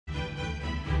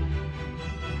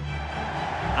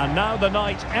And now the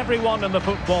night everyone in the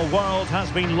football world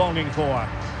has been longing for.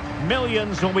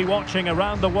 Millions will be watching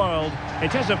around the world.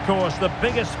 It is, of course, the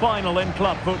biggest final in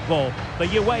club football, the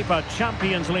UEFA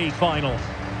Champions League final.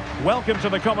 Welcome to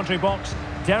the commentary box.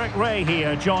 Derek Ray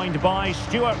here, joined by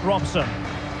Stuart Robson.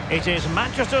 It is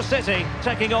Manchester City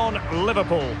taking on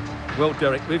Liverpool. Well,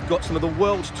 Derek, we've got some of the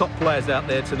world's top players out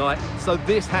there tonight, so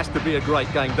this has to be a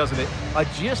great game, doesn't it? I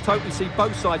just hope we see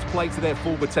both sides play to their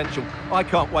full potential. I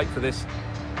can't wait for this.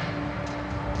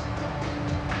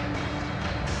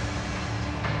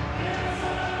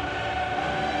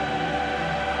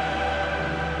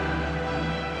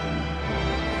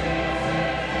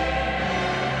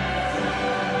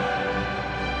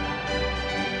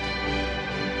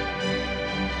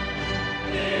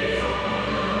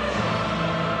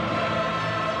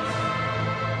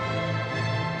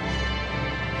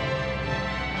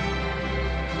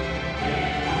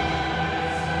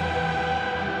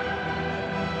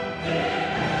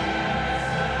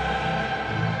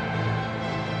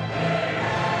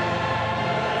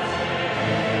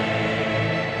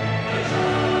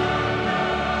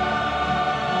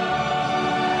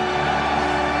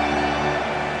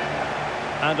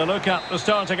 And a look at the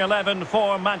starting 11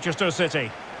 for Manchester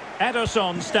City.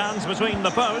 Ederson stands between the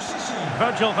posts.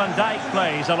 Virgil van Dijk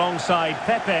plays alongside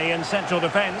Pepe in central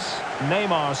defence.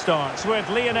 Neymar starts with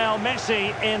Lionel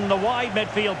Messi in the wide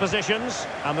midfield positions.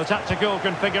 And the tactical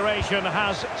configuration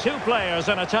has two players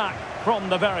in attack from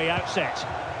the very outset.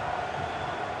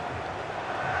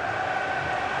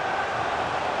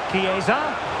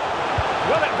 Chiesa.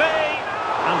 Will it be?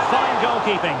 And fine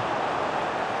goalkeeping.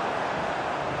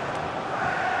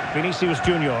 Vinicius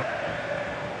Junior.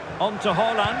 On to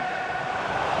Haaland.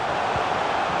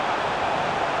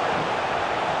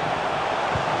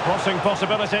 Crossing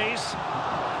possibilities.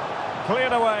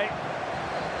 Cleared away.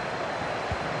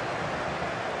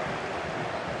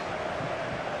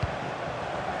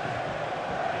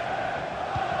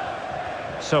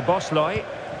 So Bosley.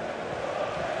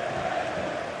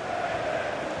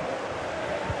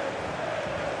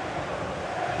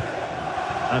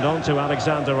 And on to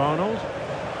Alexander-Arnold.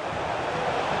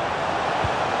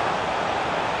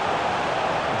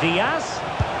 Diaz.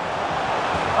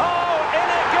 Oh, in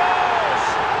it goes!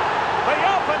 The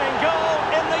opening goal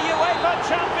in the UEFA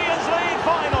Champions League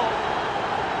final.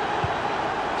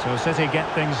 So City get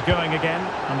things going again,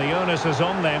 and the onus is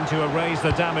on them to erase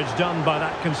the damage done by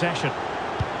that concession.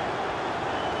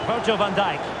 Virgil van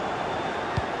Dijk.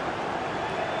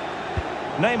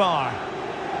 Neymar.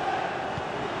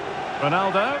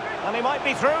 Ronaldo, and he might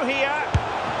be through here.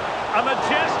 A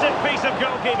majestic piece of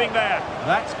goalkeeping there.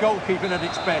 That's goalkeeping at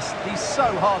its best. He's so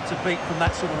hard to beat from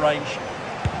that sort of range.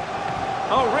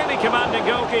 Oh, really commanding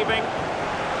goalkeeping.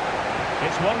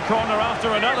 It's one corner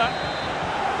after another.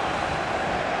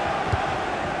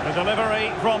 The delivery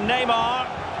from Neymar.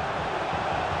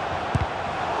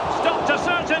 Stopped a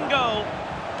certain goal.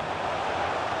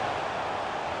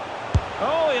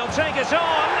 Oh, he'll take it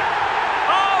on.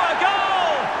 Oh, a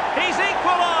goal! He's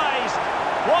equalised.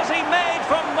 Was he made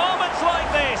from moments like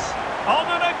this, on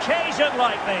an occasion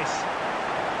like this?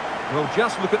 Well,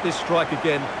 just look at this strike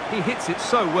again. He hits it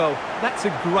so well. That's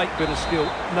a great bit of skill.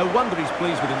 No wonder he's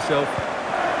pleased with himself.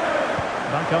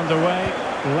 Back underway,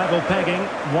 level pegging,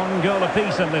 one goal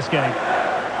apiece in this game.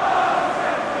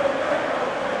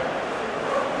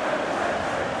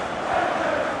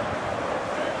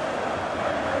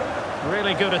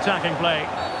 Really good attacking play.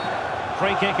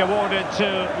 Free kick awarded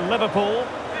to Liverpool.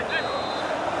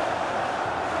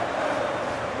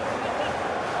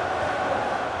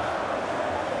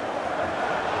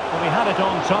 Well, he had it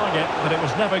on target, but it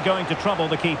was never going to trouble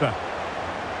the keeper.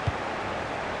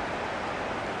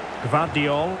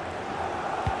 Gvardiol.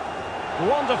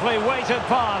 Wonderfully weighted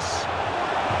pass.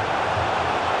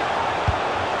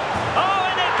 Oh,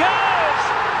 and it goes!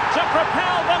 To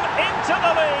propel them into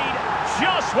the lead.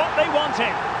 Just what they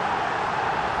wanted.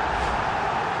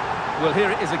 Well,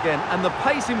 here it is again, and the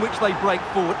pace in which they break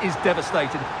forward is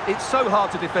devastating. It's so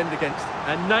hard to defend against,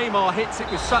 and Neymar hits it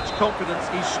with such confidence.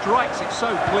 He strikes it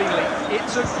so cleanly.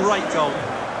 It's a great goal.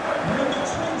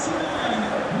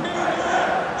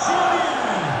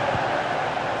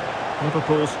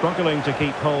 Liverpool struggling to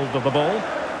keep hold of the ball,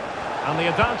 and the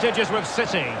advantage is with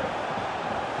City.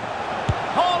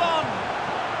 Hold on!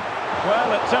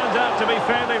 Well, it turned out to be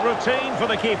fairly routine for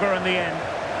the keeper in the end.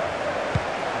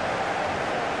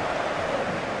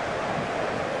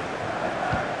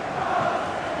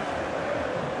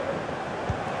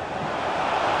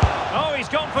 He's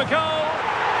gone for goal,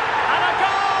 and a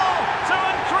goal to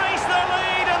increase their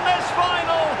lead in this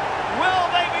final. Will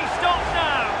they be stopped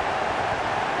now?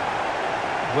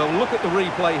 Well, look at the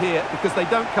replay here, because they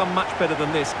don't come much better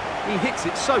than this. He hits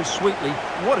it so sweetly.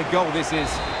 What a goal this is.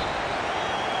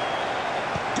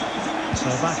 So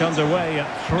back underway at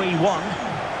 3-1.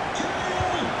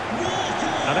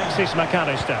 Alexis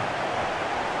McAllister.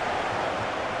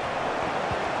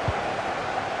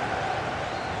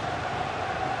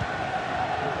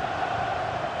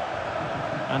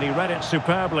 And he read it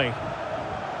superbly.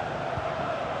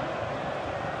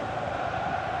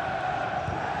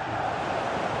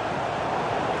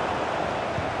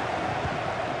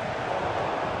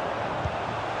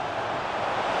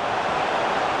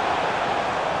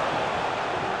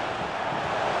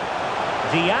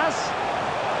 Diaz.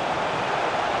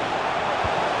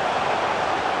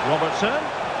 Robertson.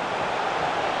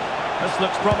 This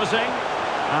looks promising.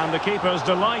 And the keeper's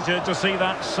delighted to see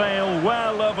that sail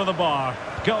well over the bar.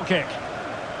 Goal kick.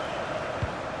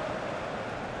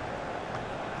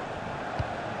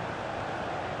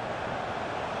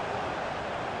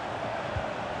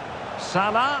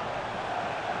 Salah.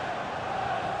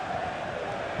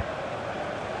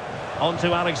 On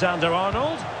to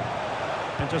Alexander-Arnold.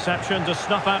 Interception to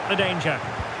snuff out the danger.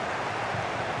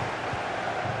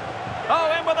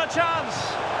 Oh, in with a chance.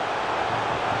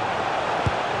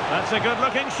 That's a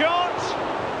good-looking shot.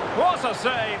 What a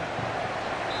save.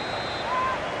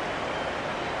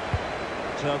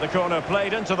 So the corner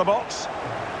played into the box.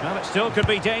 Well, it still could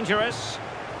be dangerous.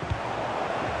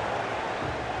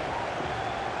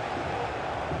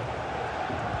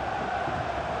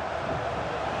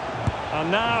 And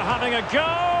now having a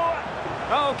go.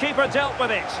 Oh, keeper dealt with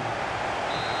it.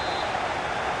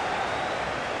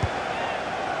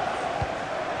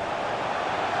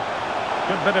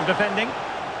 Good bit of defending.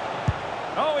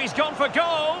 Oh, he's gone for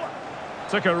goal.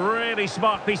 Took a really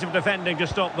smart piece of defending to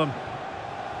stop them.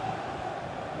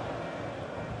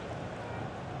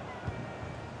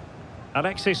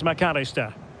 Alexis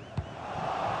McAllister.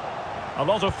 A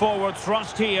lot of forward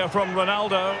thrust here from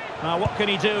Ronaldo. Now, what can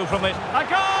he do from it? A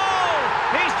goal!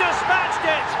 He's dispatched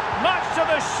it, much to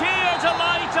the sheer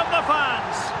delight of the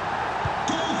fans.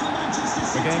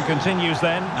 The game continues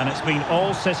then, and it's been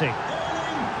all City.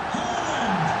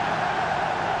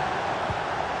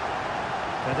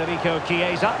 Federico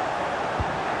Chiesa.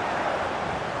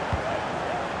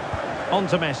 On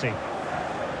to Messi.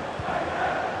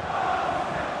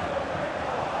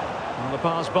 On the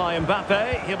pass by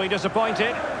Mbappe, he'll be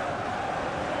disappointed.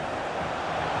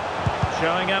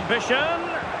 Showing ambition.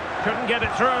 Couldn't get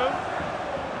it through.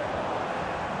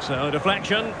 So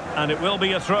deflection, and it will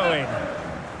be a throw-in.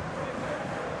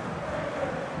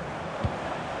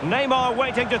 Neymar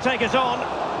waiting to take it on.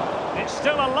 It's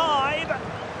still alive.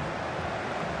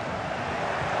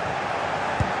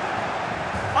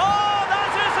 Oh,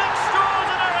 that is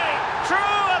extraordinary!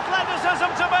 True athleticism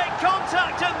to make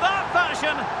contact in that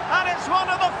fashion, and it's one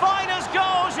of the finest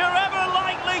goals you're ever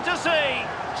likely to see.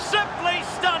 Simply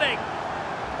stunning.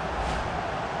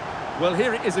 Well,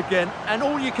 here it is again, and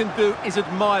all you can do is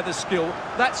admire the skill.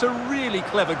 That's a really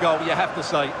clever goal, you have to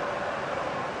say.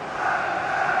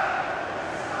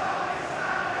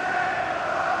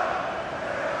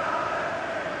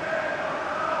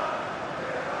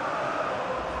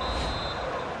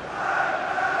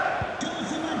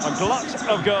 A glut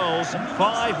of goals.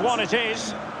 5-1 it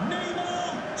is.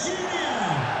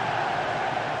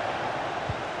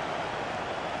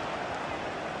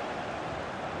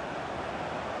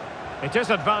 It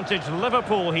is advantage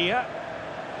Liverpool here.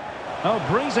 Oh,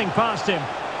 breezing past him.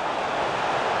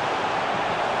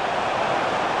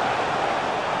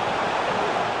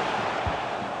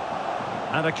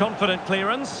 And a confident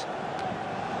clearance.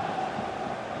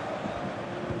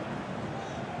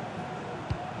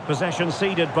 Possession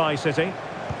ceded by City.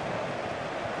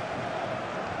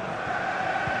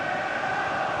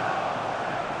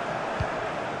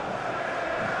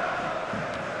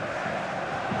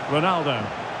 Ronaldo.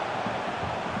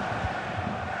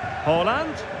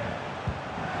 Haaland.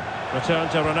 Return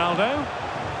to Ronaldo.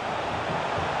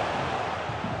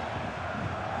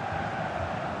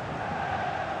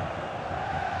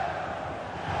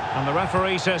 And the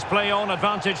referee says play on,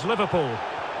 advantage Liverpool.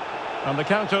 And the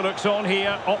counter looks on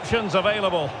here, options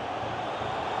available.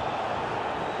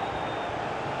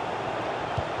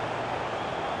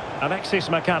 Alexis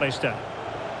McAllister.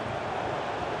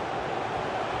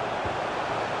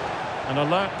 An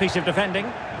alert piece of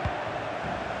defending.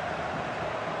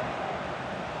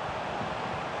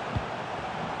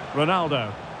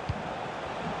 Ronaldo.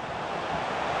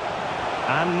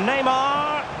 And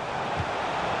Neymar.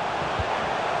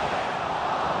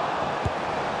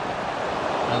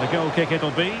 And the goal kick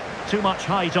it'll be. Too much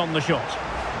height on the shot.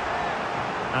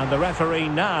 And the referee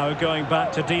now going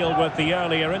back to deal with the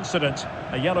earlier incident.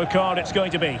 A yellow card it's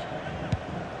going to be.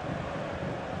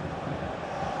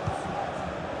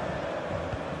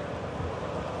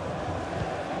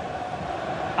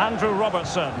 Andrew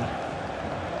Robertson.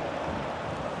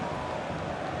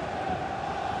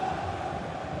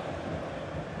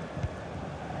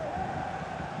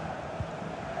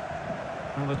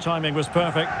 And the timing was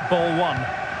perfect. Ball one.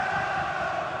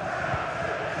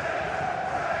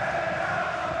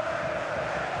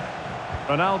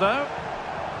 Ronaldo.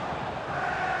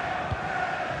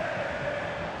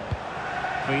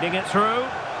 Feeding it through.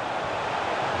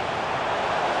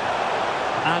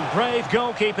 And brave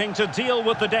goalkeeping to deal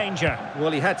with the danger.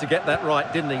 Well, he had to get that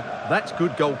right, didn't he? That's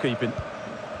good goalkeeping.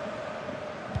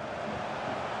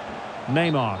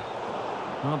 Neymar.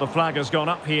 Well, the flag has gone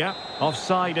up here.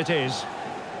 Offside it is.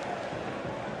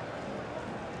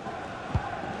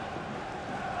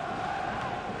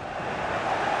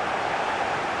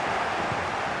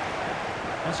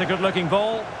 That's a good-looking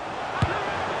ball.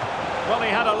 Well, he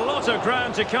had a lot of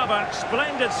ground to cover.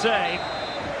 Splendid save.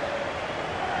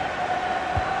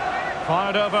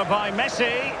 Fired over by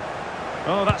Messi.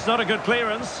 Oh, that's not a good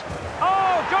clearance.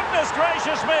 Oh, goodness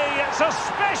gracious me. It's a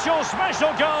special, special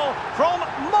goal from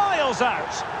miles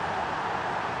out.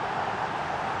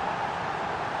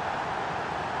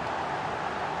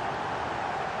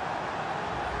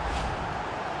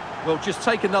 Well, just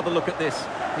take another look at this.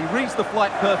 He reads the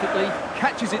flight perfectly,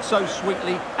 catches it so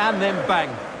sweetly, and then bang.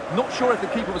 Not sure if the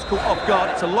keeper was caught off guard.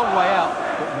 It's a long way out,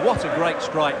 but what a great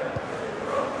strike.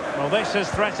 Well, this is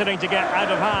threatening to get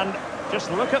out of hand. Just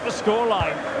look at the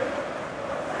scoreline.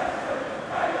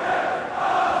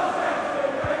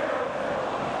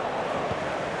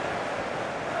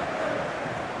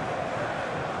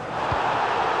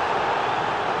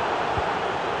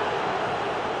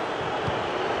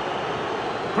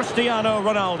 Cristiano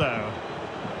Ronaldo.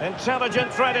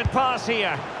 Intelligent threaded pass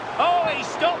here. Oh, he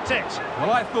stopped it. Well,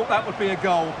 I thought that would be a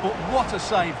goal, but what a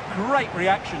save. Great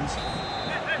reactions.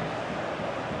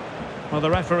 Well, the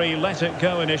referee let it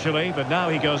go initially, but now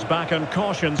he goes back and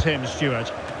cautions him,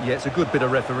 Stuart. Yeah, it's a good bit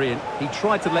of refereeing. He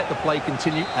tried to let the play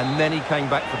continue, and then he came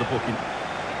back for the booking.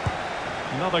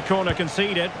 Another corner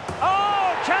conceded.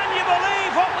 Oh, can you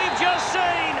believe what we've just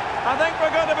seen? I think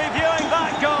we're going to be viewing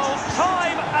that goal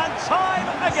time and time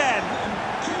again.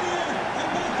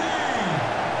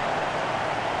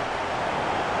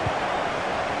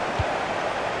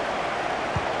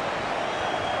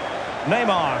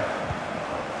 Neymar.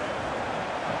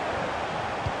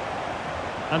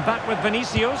 And back with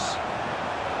Vinicius.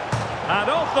 And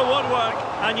off the woodwork,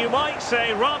 and you might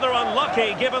say rather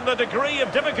unlucky given the degree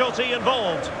of difficulty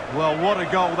involved. Well, what a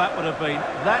goal that would have been.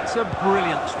 That's a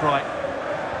brilliant strike.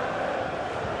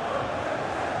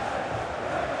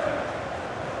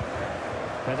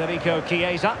 Federico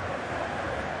Chiesa.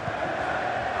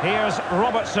 Here's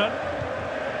Robertson.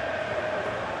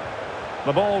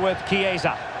 The ball with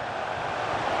Chiesa.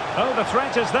 Oh, the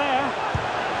threat is there.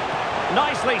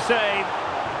 Nicely saved.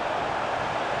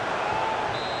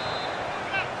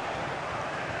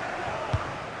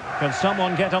 Can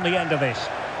someone get on the end of this?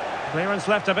 Clearance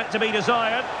left a bit to be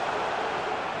desired.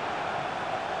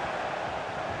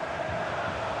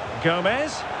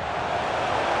 Gomez.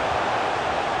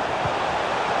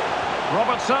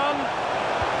 Robertson.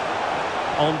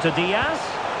 On to Diaz.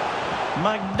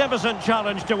 Magnificent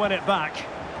challenge to win it back.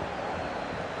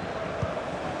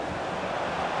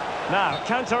 Now,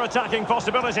 counter-attacking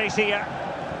possibilities here.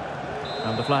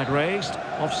 And the flag raised.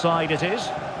 Offside it is.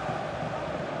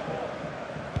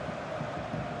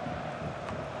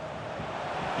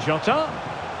 Jota.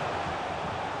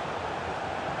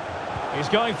 He's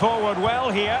going forward well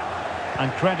here.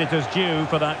 And credit is due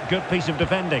for that good piece of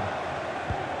defending.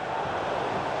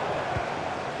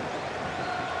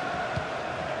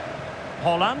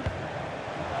 Holland.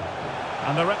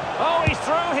 And oh, he's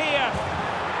through here.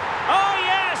 Oh,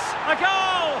 yes, a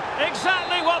goal.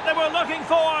 Exactly what they were looking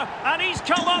for. And he's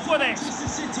come up with it.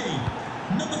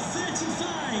 Number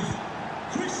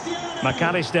 35, Cristiano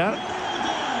McAllister.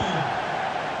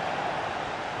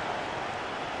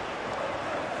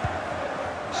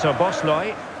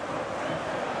 Szoboszlai.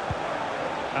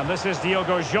 And this is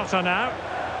Diogo Jota now.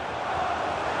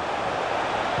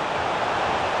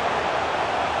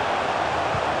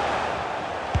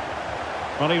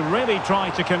 Well, he really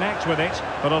tried to connect with it,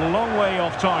 but a long way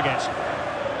off target.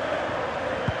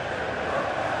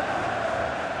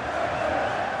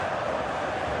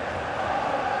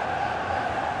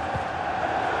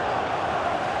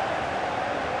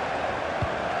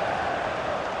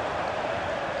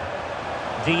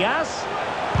 Diaz.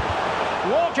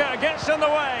 Walker gets in the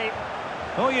way.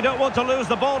 Oh, you don't want to lose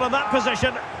the ball in that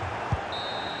position.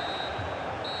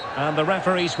 And the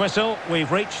referee's whistle.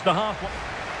 We've reached the half.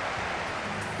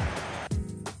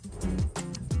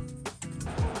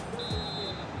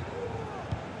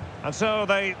 And so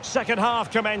the second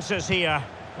half commences here.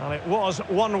 Well, it was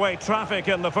one-way traffic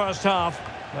in the first half.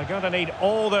 They're going to need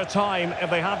all their time if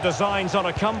they have designs on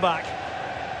a comeback.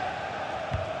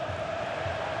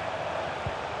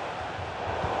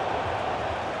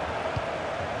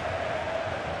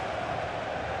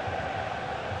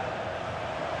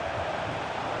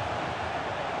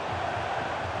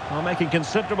 Well, making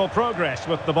considerable progress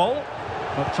with the ball,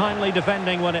 but timely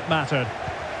defending when it mattered.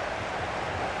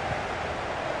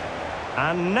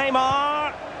 And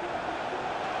Neymar.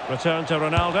 Return to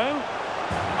Ronaldo.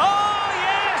 Oh,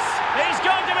 yes! He's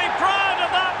going to be proud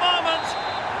of that moment.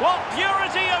 What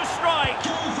purity of strike.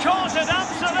 Caught it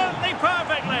absolutely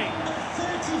perfectly.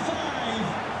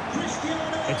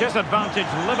 It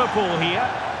disadvantaged Liverpool here.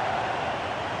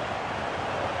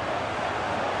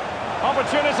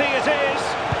 Opportunity it is.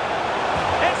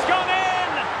 It's gone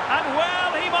in. And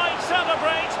well, he might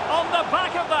celebrate on the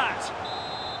back of that.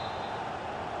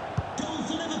 Goal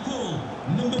for Liverpool,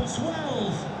 number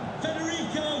 12,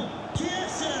 Federico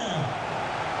Chiesa.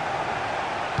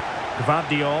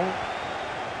 Gvardiol.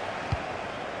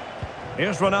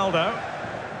 Here's Ronaldo.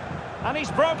 And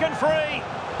he's broken free.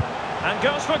 And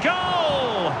goes for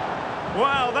goal.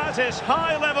 Well, that is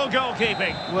high-level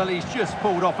goalkeeping. Well, he's just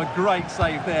pulled off a great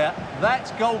save there.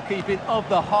 That's goalkeeping of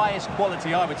the highest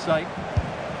quality, I would say.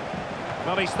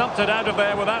 Well, he stumped it out of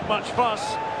there without much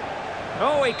fuss.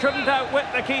 Oh, he couldn't outwit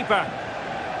the keeper.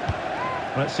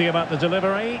 Let's see about the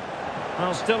delivery.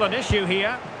 Well, still an issue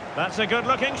here. That's a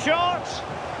good-looking shot.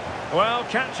 Well,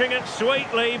 catching it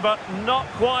sweetly, but not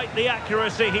quite the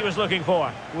accuracy he was looking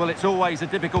for. Well, it's always a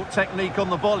difficult technique on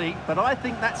the volley, but I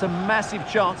think that's a massive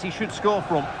chance he should score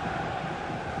from.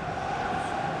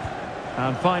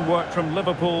 And fine work from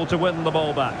Liverpool to win the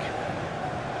ball back.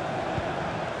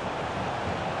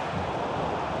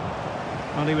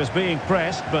 Well, he was being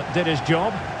pressed, but did his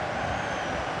job.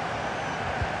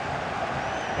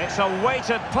 It's a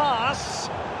weighted pass.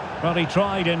 Well, he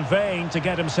tried in vain to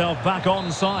get himself back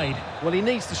onside. Well, he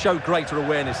needs to show greater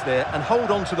awareness there and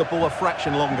hold on to the ball a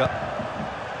fraction longer.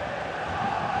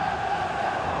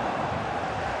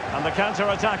 And the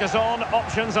counter-attack is on,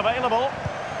 options available.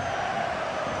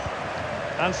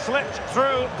 And slipped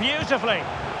through beautifully.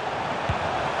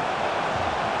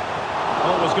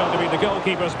 Always going to be the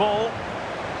goalkeeper's ball.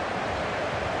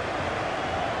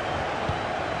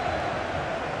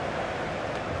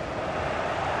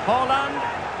 Haaland.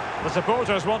 The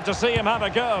supporters want to see him have a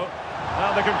go.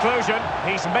 Now the conclusion,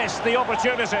 he's missed the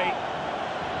opportunity.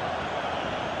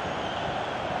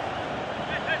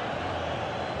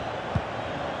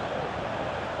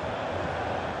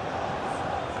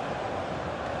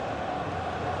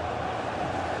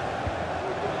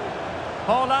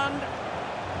 Haaland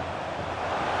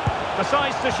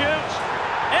decides to shoot.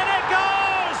 In it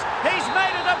goes! He's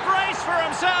made it a brace for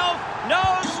himself. No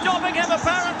stopping him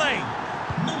apparently.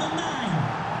 Number 9,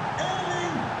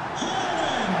 Erling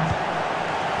Haaland.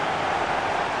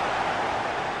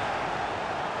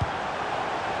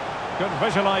 Good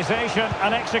visualisation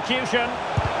and execution.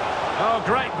 Oh,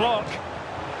 great block.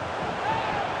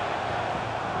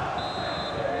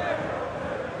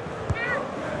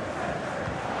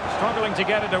 Struggling to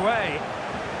get it away.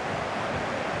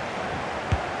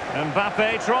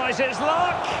 Mbappé tries his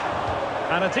luck.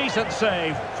 And a decent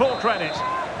save. Full credit.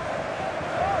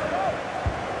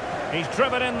 He's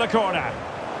driven in the corner.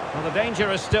 Well, the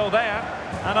danger is still there.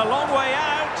 And a long way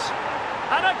out.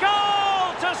 And a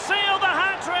goal to seal the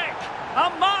hat-trick.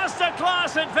 A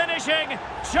masterclass in finishing.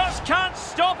 Just can't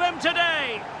stop him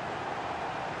today.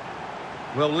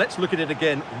 Well, let's look at it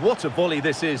again. What a volley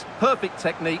this is. Perfect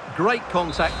technique, great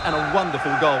contact, and a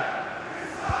wonderful goal.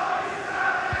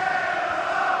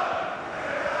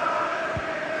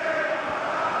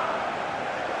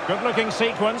 Good-looking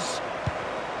sequence.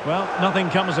 Well, nothing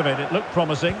comes of it. It looked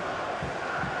promising.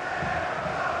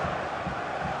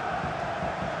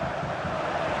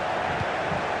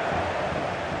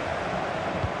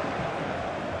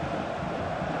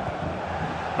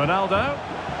 Ronaldo.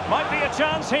 Might be a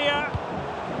chance here.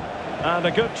 And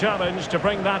a good challenge to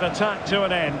bring that attack to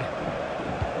an end.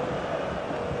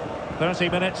 30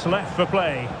 minutes left for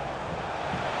play.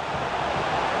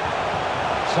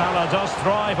 Salah does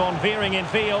thrive on veering in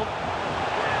field.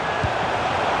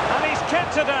 And he's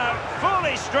kept it out,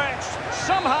 fully stretched,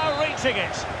 somehow reaching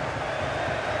it.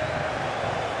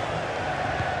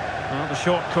 Well, the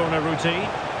short corner routine.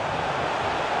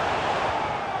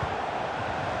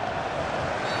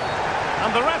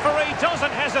 And the referee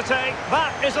doesn't hesitate.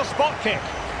 That is a spot kick.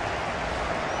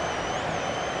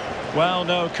 Well,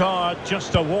 no card,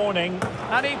 just a warning.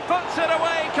 And he puts it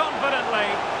away confidently.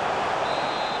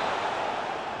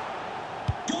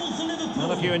 Goal for Liverpool.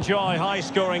 Well, if you enjoy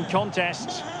high-scoring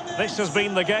contests, this has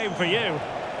been the game for you.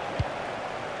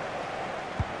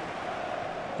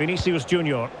 Vinicius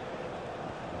Junior.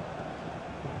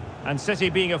 And City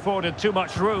being afforded too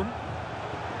much room.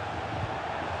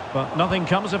 But nothing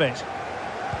comes of it.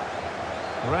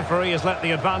 The referee has let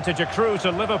the advantage accrue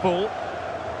to Liverpool.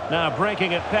 Now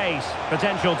breaking at pace.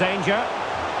 Potential danger.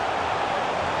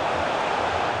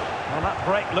 Well, that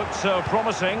break looked so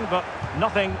promising, but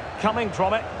nothing coming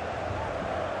from it.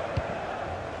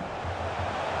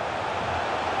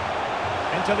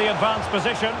 Into the advanced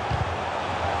position.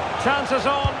 Chances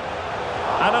on.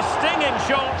 And a stinging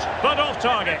shot, but off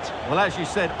target. Well, as you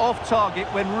said, off target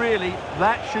when really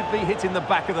that should be hitting the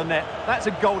back of the net. That's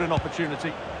a golden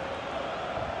opportunity.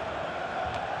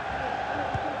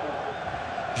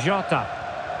 Jota.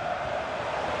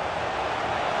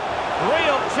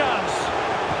 Real chance.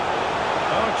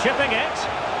 Oh, chipping it.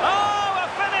 Oh, a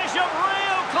finish of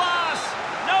real class.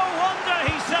 No wonder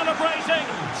he's celebrating.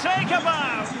 Take a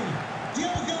bow.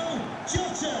 Diogo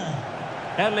Jota.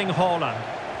 Erling Haaland.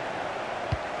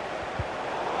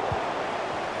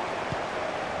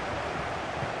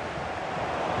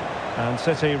 And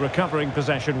City recovering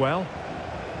possession well.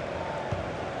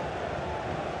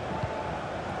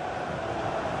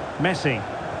 Messi.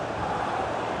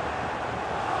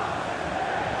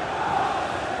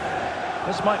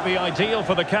 This might be ideal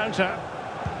for the counter.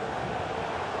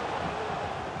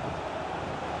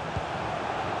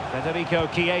 Federico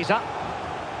Chiesa.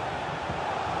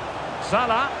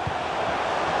 Salah.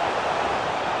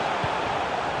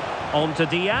 On to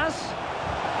Diaz.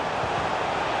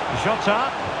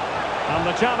 Jota. And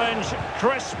the challenge,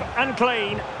 crisp and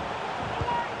clean.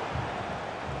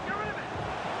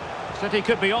 City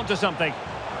could be onto something.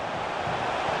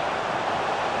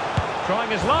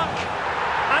 Trying his luck.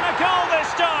 And a goal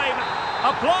this time.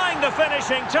 Applying the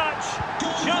finishing touch.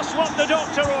 Just what the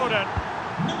doctor ordered.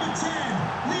 Number 10,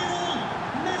 Lionel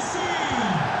Messi.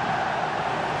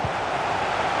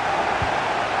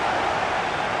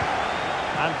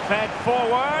 And fed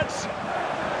forwards.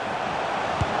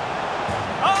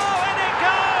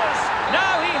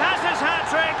 Now he has his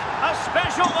hat-trick. A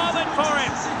special moment for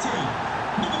him. City,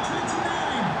 number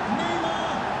 29,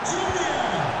 Neymar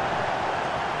Jr.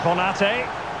 Konate.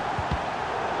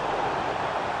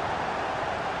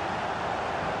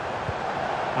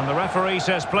 And the referee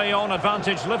says play on,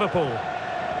 advantage Liverpool.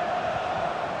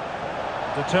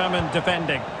 Determined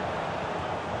defending.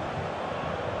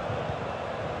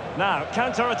 Now,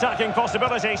 counter-attacking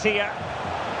possibilities here.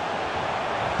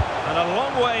 And a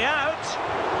long way out.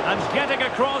 And getting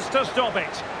across to stop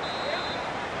it.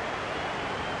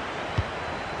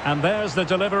 And there's the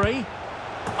delivery.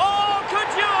 Oh,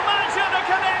 could you imagine a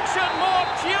connection more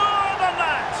pure than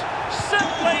that?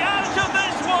 Simply out of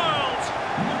this world.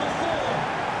 Number 4,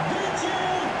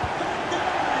 Virgil van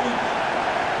Dijk.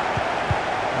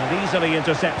 And easily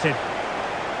intercepted.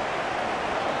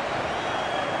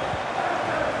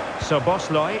 So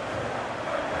Bosley.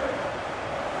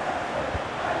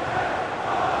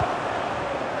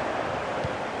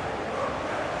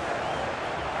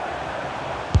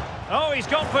 Oh, he's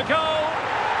gone for goal.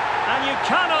 And you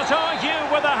cannot argue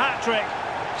with a hat-trick.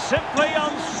 Simply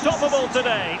unstoppable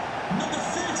today. Number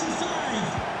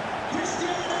 35,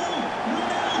 Cristiano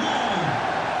Ronaldo.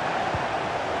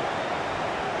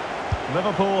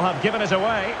 Liverpool have given it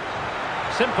away.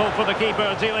 Simple for the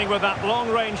keeper dealing with that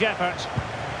long-range effort.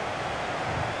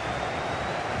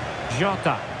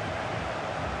 Jota.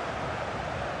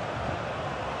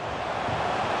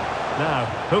 Now,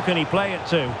 who can he play it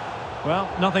to? Well,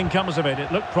 nothing comes of it.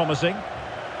 It looked promising.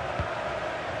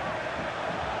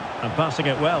 And passing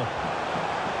it well.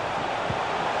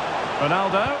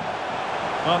 Ronaldo.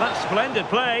 Oh, that's splendid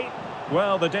play.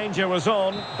 Well, the danger was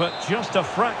on, but just a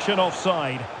fraction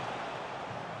offside.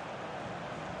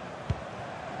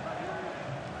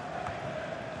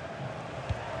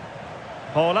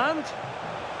 Haaland.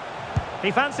 He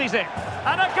fancies it.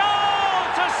 And a goal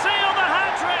to seal the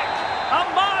hat-trick. A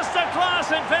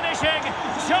masterclass in finishing.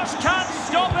 Just can't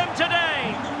stop him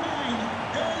today.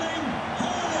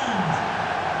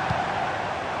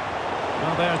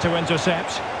 Well, there to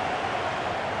intercept.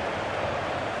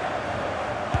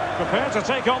 Prepared to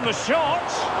take on the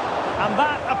shot. And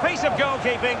that, a piece of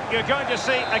goalkeeping you're going to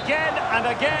see again and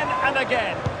again and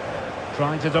again.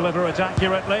 Trying to deliver it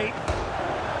accurately.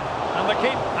 And the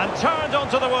keep and turned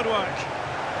onto the woodwork.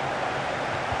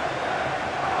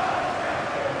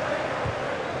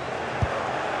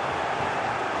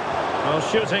 Well,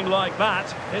 shooting like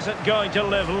that isn't going to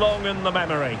live long in the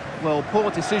memory. Well, poor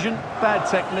decision, bad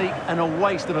technique, and a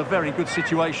waste of a very good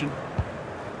situation.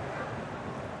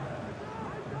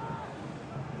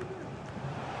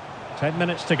 Ten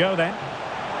minutes to go then.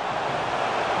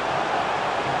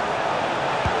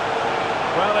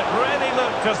 Well, it really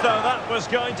looked as though that was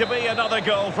going to be another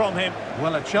goal from him.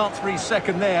 Well, a chance for his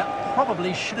second there.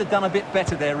 Probably should have done a bit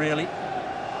better there, really.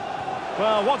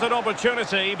 Well, what an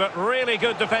opportunity, but really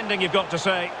good defending, you've got to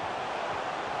say.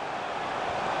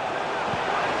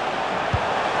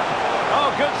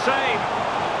 Oh, good save.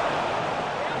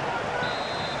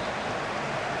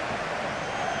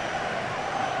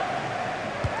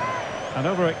 And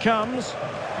over it comes.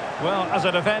 Well, as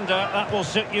a defender, that will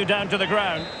sit you down to the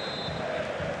ground.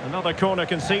 Another corner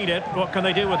conceded. What can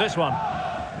they do with this one?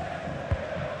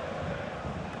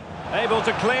 Able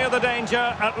to clear the danger,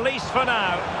 at least for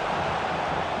now.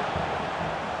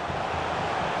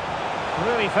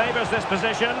 Really favours this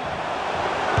position.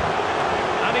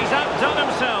 And he's outdone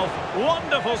himself.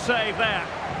 Wonderful save there.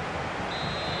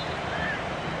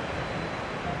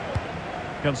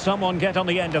 Can someone get on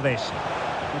the end of this?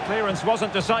 The clearance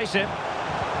wasn't decisive.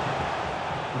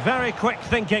 Very quick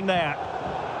thinking there.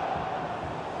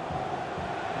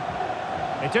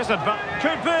 It is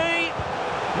could be!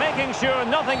 Making sure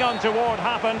nothing untoward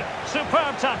happened.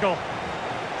 Superb tackle.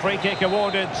 Free kick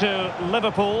awarded to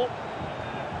Liverpool.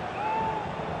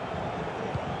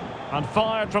 And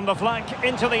fired from the flank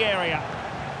into the area.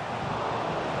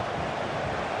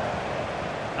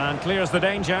 And clears the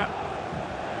danger.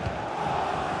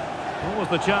 What was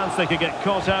the chance they could get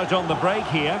caught out on the break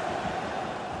here?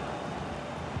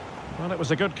 Well, it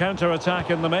was a good counter-attack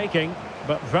in the making,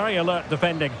 but very alert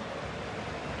defending.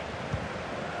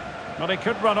 But he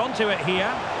could run onto it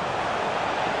here.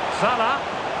 Salah.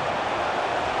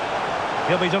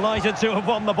 He'll be delighted to have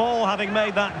won the ball, having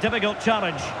made that difficult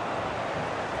challenge.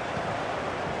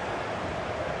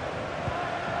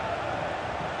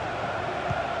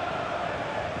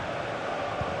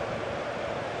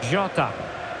 Jota.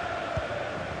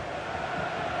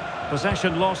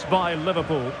 Possession lost by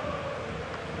Liverpool.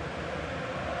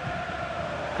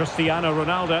 Cristiano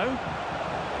Ronaldo.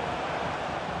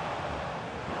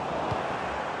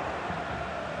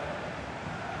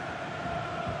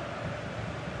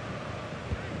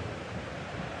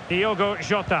 Diogo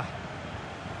Jota.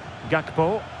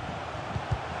 Gakpo.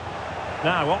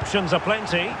 Now options are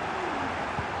plenty.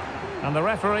 And the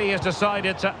referee has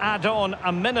decided to add on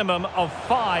a minimum of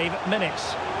 5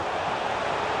 minutes.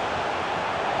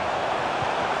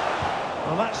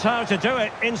 Well, that's how to do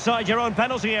it inside your own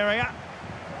penalty area.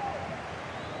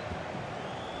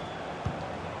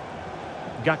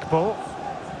 Gakpo.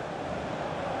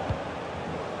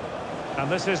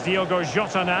 And this is Diogo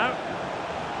Jota now.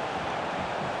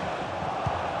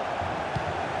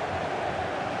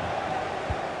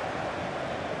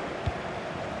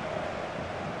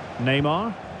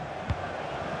 Neymar.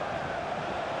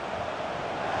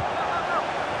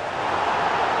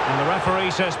 And the referee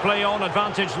says play on,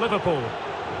 advantage Liverpool.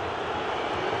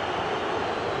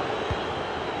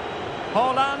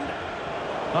 Haaland.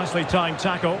 Nicely timed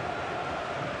tackle.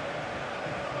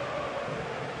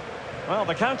 Well,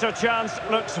 the counter chance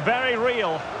looks very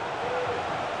real.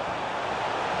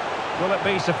 Will it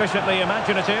be sufficiently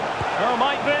imaginative? Oh,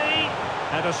 might be.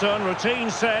 Ederson,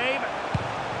 routine save.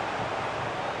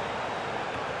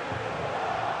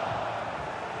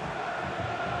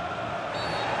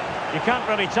 You can't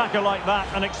really tackle like that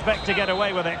and expect to get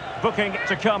away with it. Booking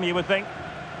to come, you would think.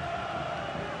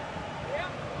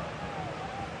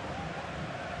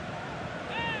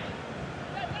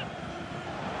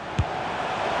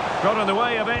 Got in the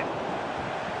way of it.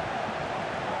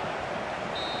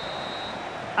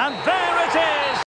 And there it is!